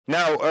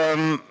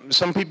Now,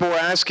 some people were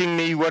asking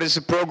me what is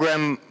the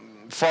program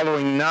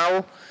following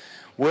now.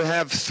 We'll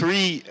have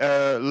three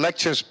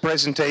lectures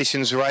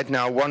presentations right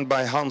now, one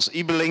by Hans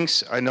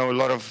Ibelings. I know a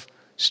lot of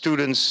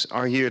students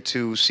are here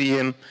to see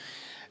him.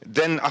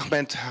 Then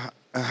Ahmed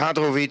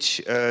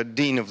Hadrovic,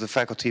 Dean of the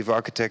Faculty of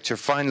Architecture.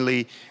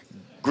 Finally,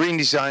 Green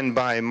Design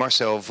by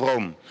Marcel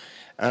Vroom.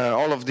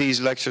 All of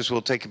these lectures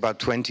will take about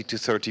 20 to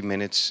 30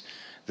 minutes.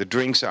 The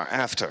drinks are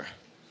after.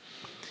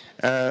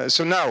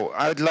 So now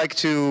I'd like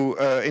to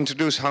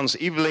introduce Hans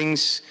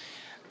Ibelings.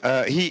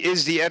 He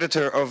is the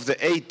editor of the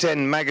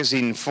A10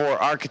 magazine for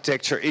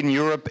architecture in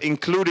Europe,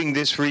 including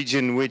this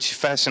region, which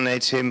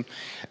fascinates him.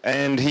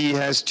 And he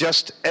has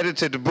just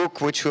edited a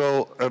book which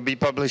will be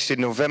published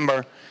in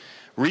November.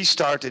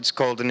 Restart, it's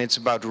called, and it's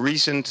about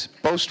recent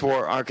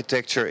post-war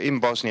architecture in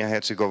Bosnia and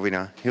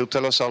Herzegovina. He'll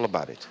tell us all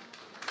about it.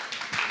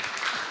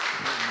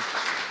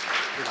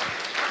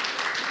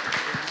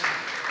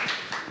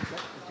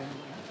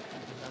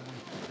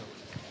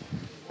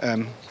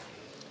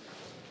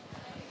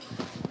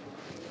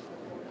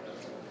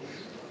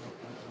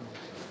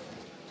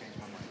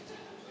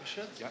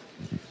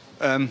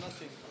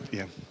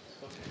 Yeah.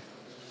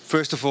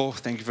 First of all,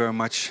 thank you very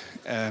much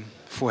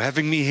for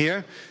having me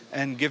here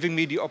and giving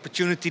me the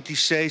opportunity to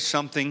say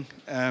something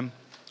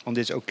on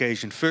this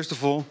occasion. First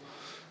of all,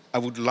 I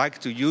would like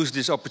to use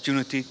this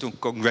opportunity to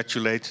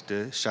congratulate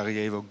the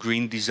Sarajevo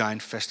Green Design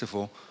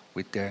Festival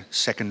with their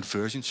second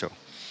version. So,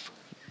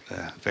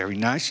 very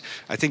nice.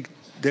 I think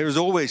there is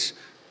always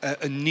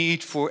a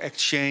need for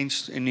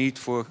exchange, a need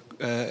for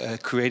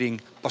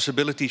creating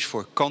possibilities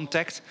for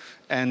contact.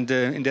 And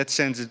in that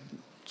sense,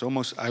 it's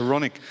almost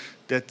ironic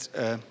that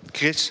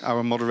Chris,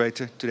 our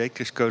moderator today,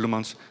 Chris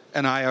Keulemans,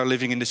 and I are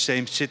living in the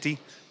same city,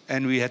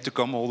 and we had to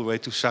come all the way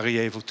to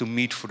Sarajevo to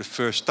meet for the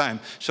first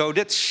time. So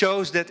that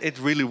shows that it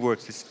really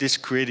works. It's this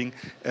creating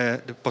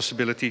the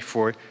possibility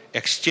for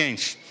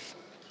exchange.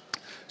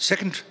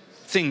 Second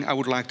thing I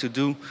would like to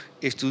do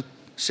is to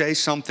say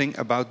something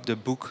about the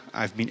book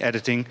I've been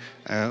editing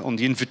on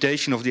the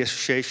invitation of the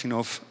Association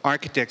of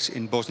Architects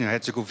in Bosnia and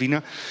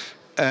Herzegovina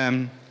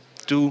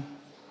to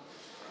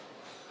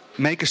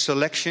make a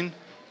selection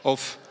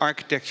of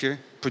architecture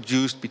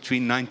produced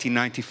between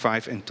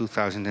 1995 and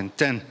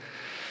 2010.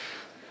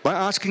 By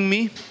asking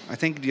me, I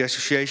think the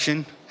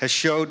association has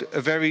showed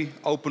a very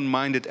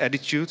open-minded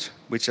attitude,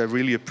 which I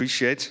really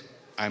appreciate.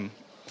 I'm,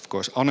 of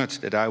course, honored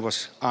that I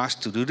was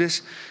asked to do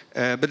this,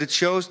 but it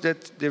shows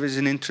that there is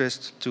an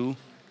interest to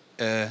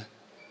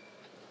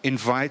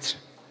invite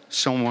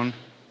someone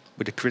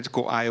with a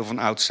critical eye of an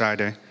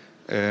outsider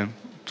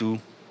to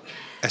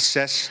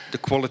assess the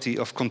quality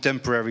of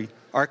contemporary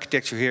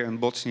architecture here in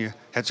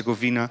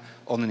Bosnia-Herzegovina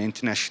on an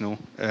international,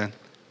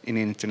 in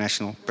an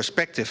international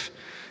perspective.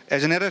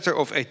 As an editor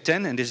of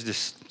A10, and this is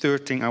the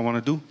third thing I want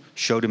to do,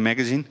 show the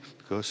magazine,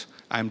 because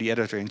I'm the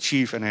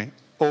editor-in-chief and I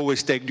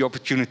always take the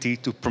opportunity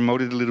to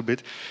promote it a little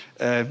bit.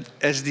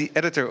 As the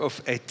editor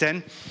of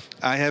A10,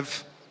 I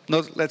have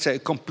not, let's say, a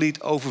complete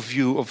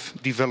overview of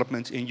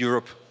development in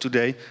Europe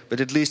today, but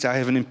at least I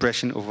have an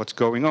impression of what's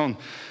going on.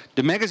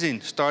 The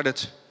magazine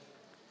started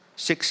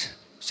six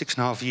and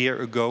a half years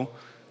ago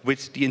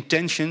with the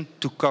intention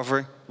to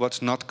cover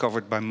what's not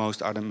covered by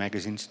most other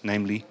magazines,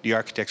 namely the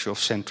architecture of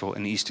Central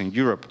and Eastern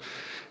Europe.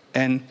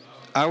 And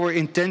our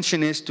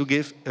intention is to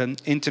give an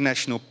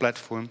international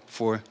platform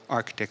for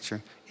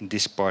architecture in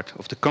this part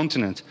of the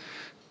continent.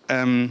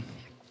 And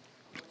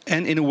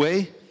in a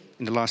way,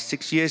 in the last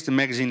 6 years, the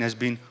magazine has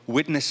been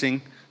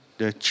witnessing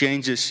the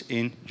changes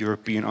in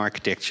European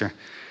architecture.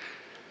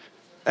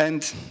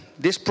 And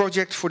this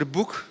project for the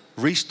book,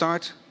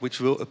 Restart, which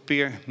will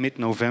appear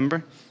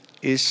mid-November,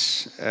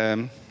 is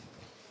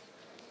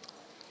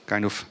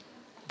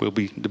will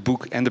be the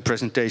book and the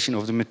presentation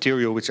of the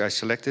material which I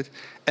selected,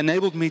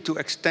 enabled me to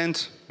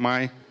extend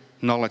my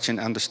knowledge and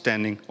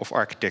understanding of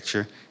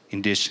architecture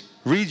in this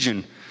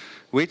region,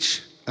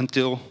 which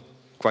until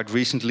quite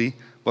recently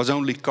was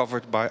only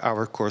covered by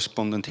our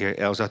correspondent here,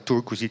 Elsa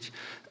Turkusic,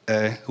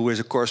 who is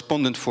a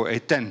correspondent for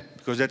A10,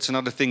 because that's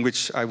another thing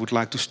which I would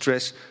like to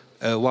stress.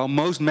 While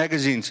most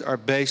magazines are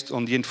based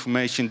on the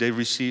information they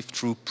receive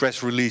through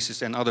press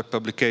releases and other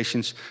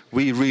publications,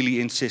 we really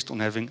insist on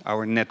having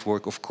our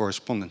network of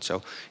correspondents.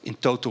 So in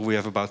total we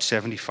have about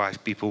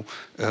 75 people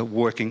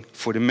working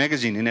for the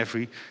magazine in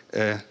every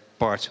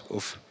part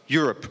of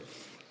Europe.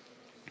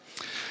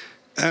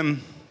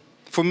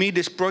 For me,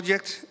 this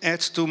project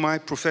adds to my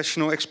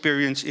professional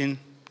experience in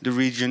the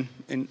region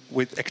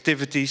with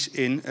activities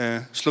in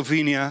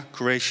Slovenia,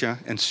 Croatia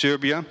and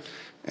Serbia.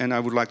 And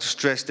I would like to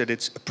stress that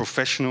it's a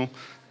professional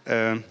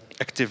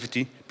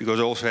activity,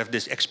 because I also have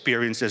this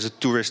experience as a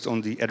tourist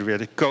on the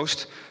Adriatic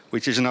coast,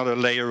 which is another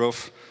layer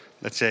of,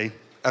 let's say,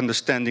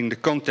 understanding the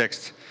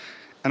context.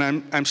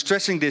 And I'm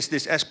stressing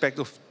this aspect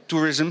of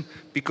tourism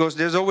because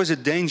there's always a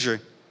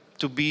danger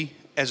to be,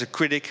 as a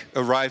critic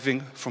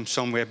arriving from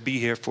somewhere, be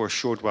here for a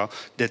short while,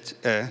 that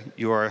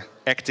you are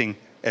acting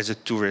as a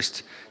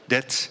tourist.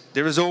 That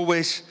there is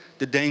always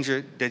the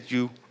danger that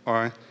you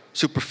are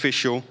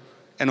superficial,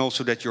 and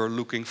also that you're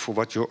looking for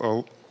what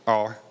you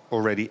are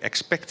already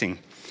expecting.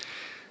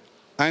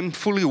 I'm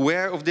fully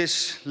aware of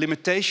this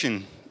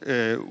limitation,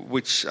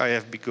 which I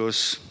have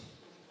because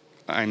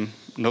I'm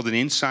not an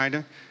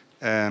insider.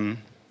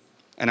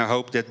 And I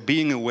hope that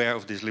being aware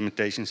of these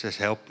limitations has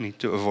helped me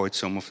to avoid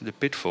some of the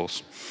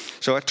pitfalls.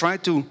 So I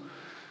tried to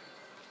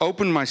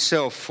open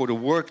myself for the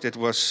work that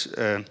was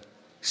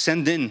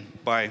sent in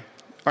by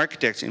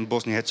architects in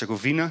Bosnia and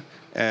Herzegovina.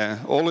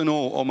 All in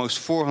all, almost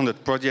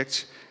 400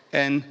 projects.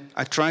 And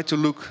I tried to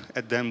look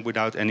at them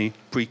without any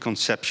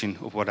preconception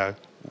of what I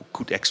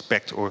could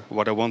expect or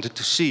what I wanted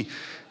to see.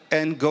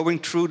 And going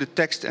through the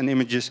text and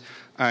images,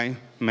 I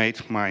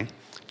made my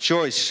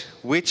choice,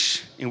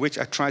 in which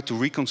I tried to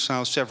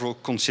reconcile several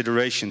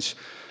considerations.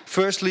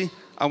 Firstly,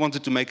 I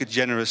wanted to make a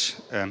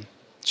generous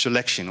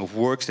selection of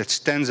works that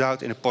stands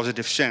out in a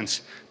positive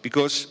sense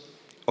because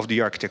of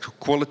the architectural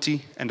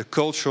quality and the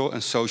cultural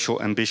and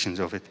social ambitions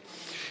of it.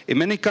 In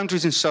many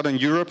countries in Southern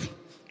Europe,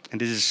 and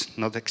this is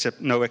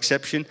no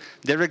exception,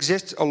 there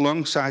exists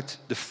alongside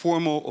the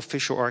formal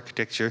official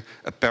architecture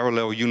a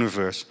parallel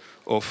universe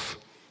of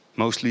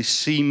mostly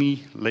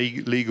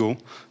semi-legal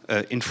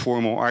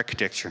informal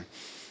architecture.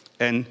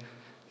 And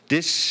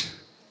this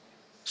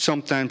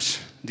sometimes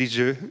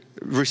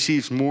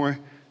receives more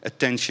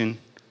attention,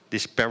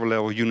 this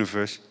parallel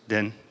universe,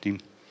 than the,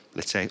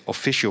 let's say,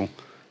 official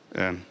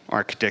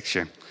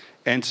architecture.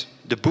 And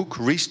the book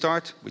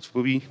Restart, which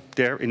will be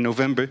there in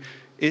November,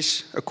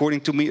 is,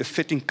 according to me, a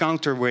fitting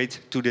counterweight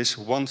to this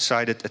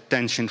one-sided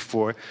attention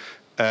for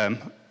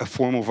a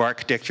form of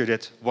architecture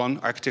that one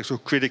architectural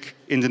critic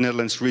in the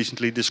Netherlands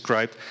recently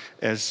described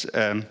as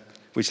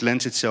which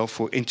lends itself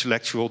for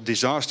intellectual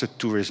disaster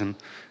tourism,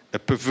 a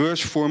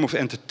perverse form of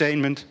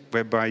entertainment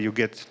whereby you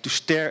get to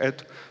stare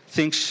at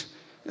things,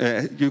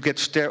 you get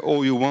to stare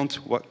all you want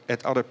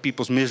at other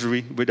people's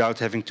misery without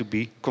having to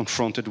be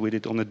confronted with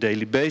it on a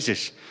daily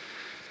basis.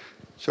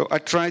 So I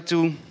try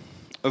to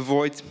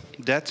avoid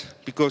that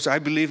because I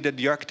believe that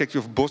the architecture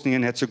of Bosnia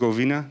and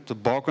Herzegovina, the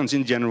Balkans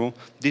in general,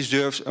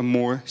 deserves a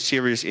more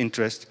serious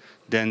interest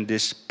than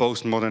this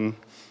postmodern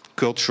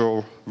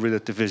cultural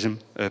relativism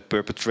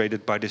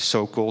perpetrated by this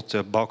so-called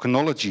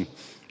Balkanology.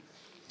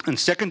 And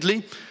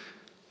secondly,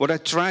 what I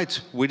tried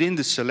within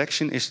the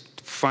selection is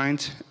to find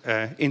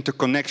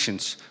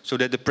interconnections so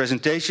that the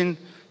presentation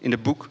in the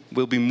book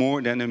will be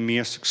more than a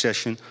mere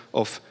succession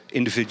of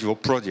individual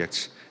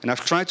projects. And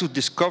I've tried to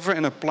discover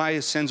and apply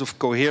a sense of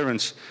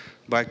coherence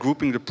by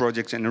grouping the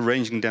projects and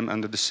arranging them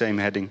under the same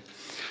heading.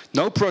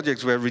 No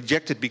projects were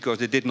rejected because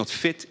they did not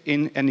fit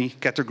in any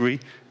category.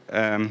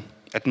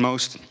 At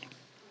most,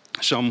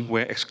 some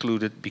were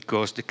excluded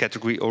because the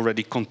category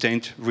already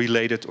contained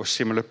related or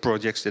similar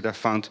projects that I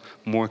found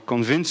more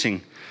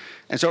convincing.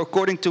 And so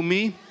according to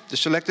me, the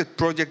selected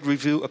projects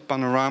reveal a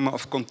panorama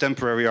of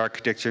contemporary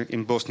architecture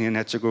in Bosnia and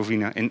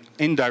Herzegovina, and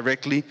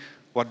indirectly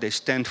what they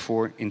stand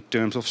for in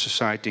terms of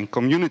society and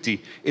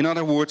community. In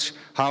other words,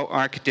 how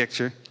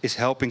architecture is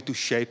helping to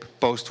shape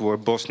post-war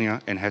Bosnia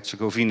and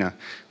Herzegovina,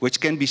 which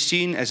can be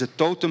seen as a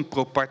totem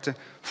pro parte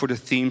for the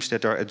themes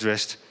that are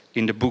addressed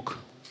in the book: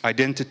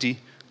 identity,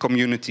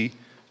 community,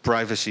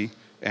 privacy,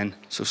 and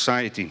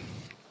society.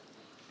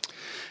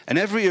 And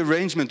every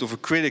arrangement of a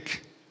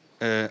critic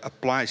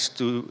applies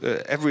to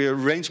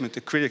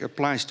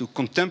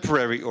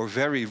contemporary or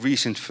very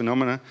recent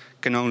phenomena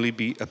can only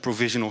be a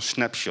provisional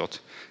snapshot.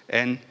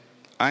 And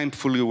I'm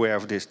fully aware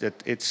of this,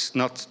 that it's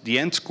not the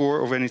end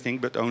score of anything,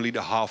 but only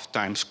the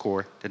half-time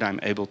score that I'm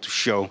able to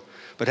show.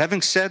 But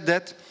having said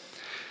that,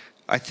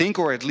 I think,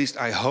 or at least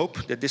I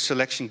hope, that this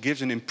selection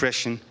gives an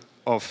impression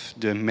of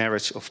the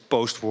merits of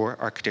post-war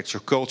architecture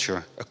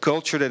culture. A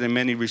culture that in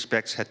many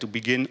respects had to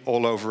begin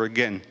all over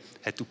again,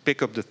 had to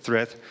pick up the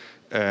thread,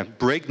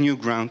 break new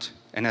ground,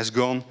 and has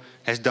done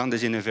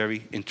this in a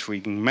very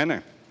intriguing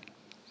manner.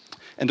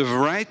 And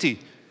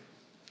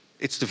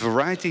it's the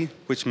variety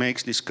which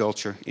makes this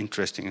culture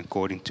interesting,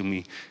 according to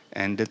me.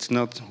 And that's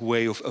not a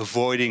way of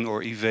avoiding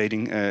or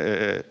evading,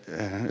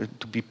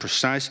 to be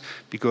precise,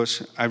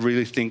 because I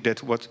really think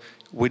that what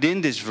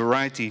within this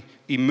variety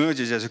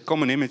emerges as a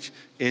common image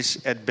is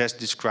at best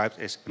described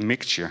as a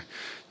mixture.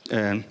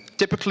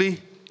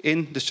 Typically,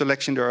 in the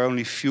selection, there are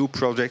only few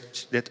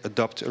projects that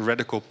adopt a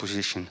radical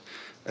position,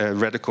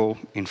 radical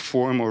in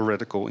form or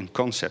radical in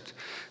concept.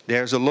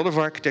 There's a lot of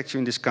architecture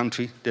in this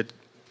country that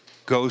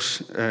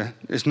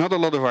there's not a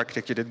lot of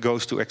architecture that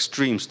goes to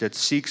extremes, that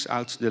seeks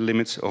out the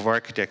limits of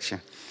architecture.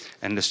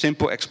 And the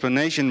simple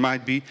explanation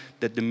might be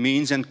that the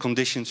means and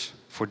conditions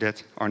for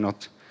that are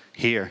not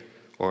here,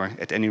 or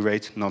at any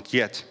rate, not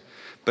yet.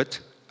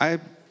 But I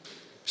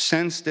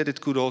sense that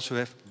it could also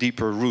have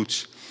deeper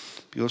roots,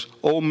 because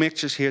all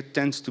mixtures here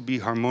tend to be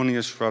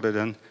harmonious rather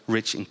than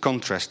rich in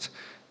contrast.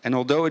 And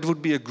although it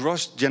would be a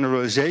gross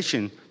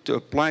generalization to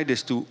apply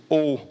this to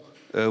all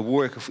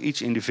work of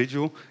each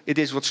individual, it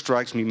is what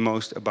strikes me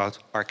most about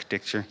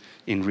architecture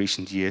in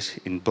recent years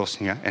in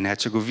Bosnia and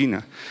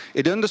Herzegovina.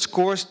 It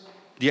underscores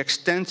the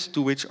extent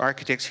to which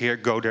architects here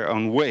go their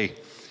own way,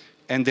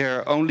 and they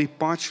are only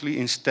partially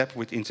in step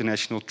with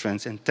international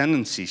trends and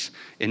tendencies.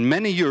 In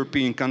many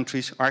European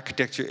countries,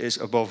 architecture is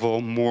above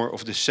all more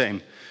of the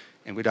same.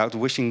 And without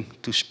wishing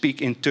to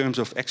speak in terms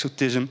of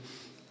exotism,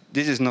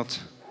 this is not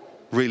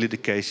really the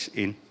case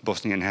in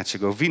Bosnia and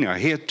Herzegovina.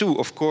 Here too,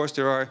 of course,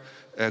 there are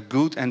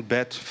good and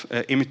bad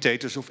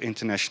imitators of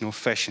international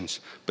fashions.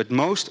 But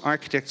most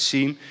architects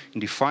seem, in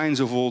defiance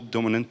of all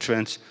dominant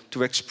trends,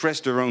 to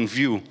express their own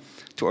view,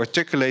 to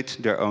articulate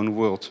their own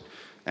world.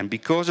 And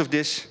because of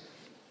this,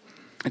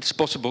 it's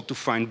possible to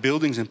find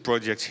buildings and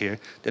projects here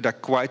that are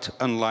quite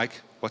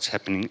unlike what's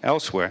happening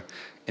elsewhere.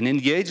 And in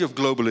the age of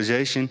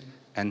globalization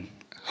and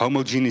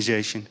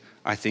homogenization,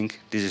 I think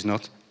this is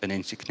not an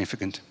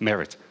insignificant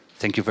merit.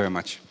 Thank you very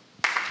much.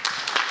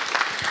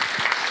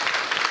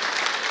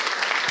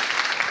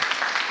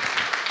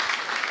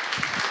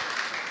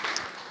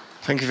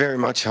 Thank you very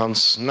much,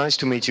 Hans. Nice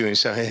to meet you in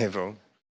Sarajevo.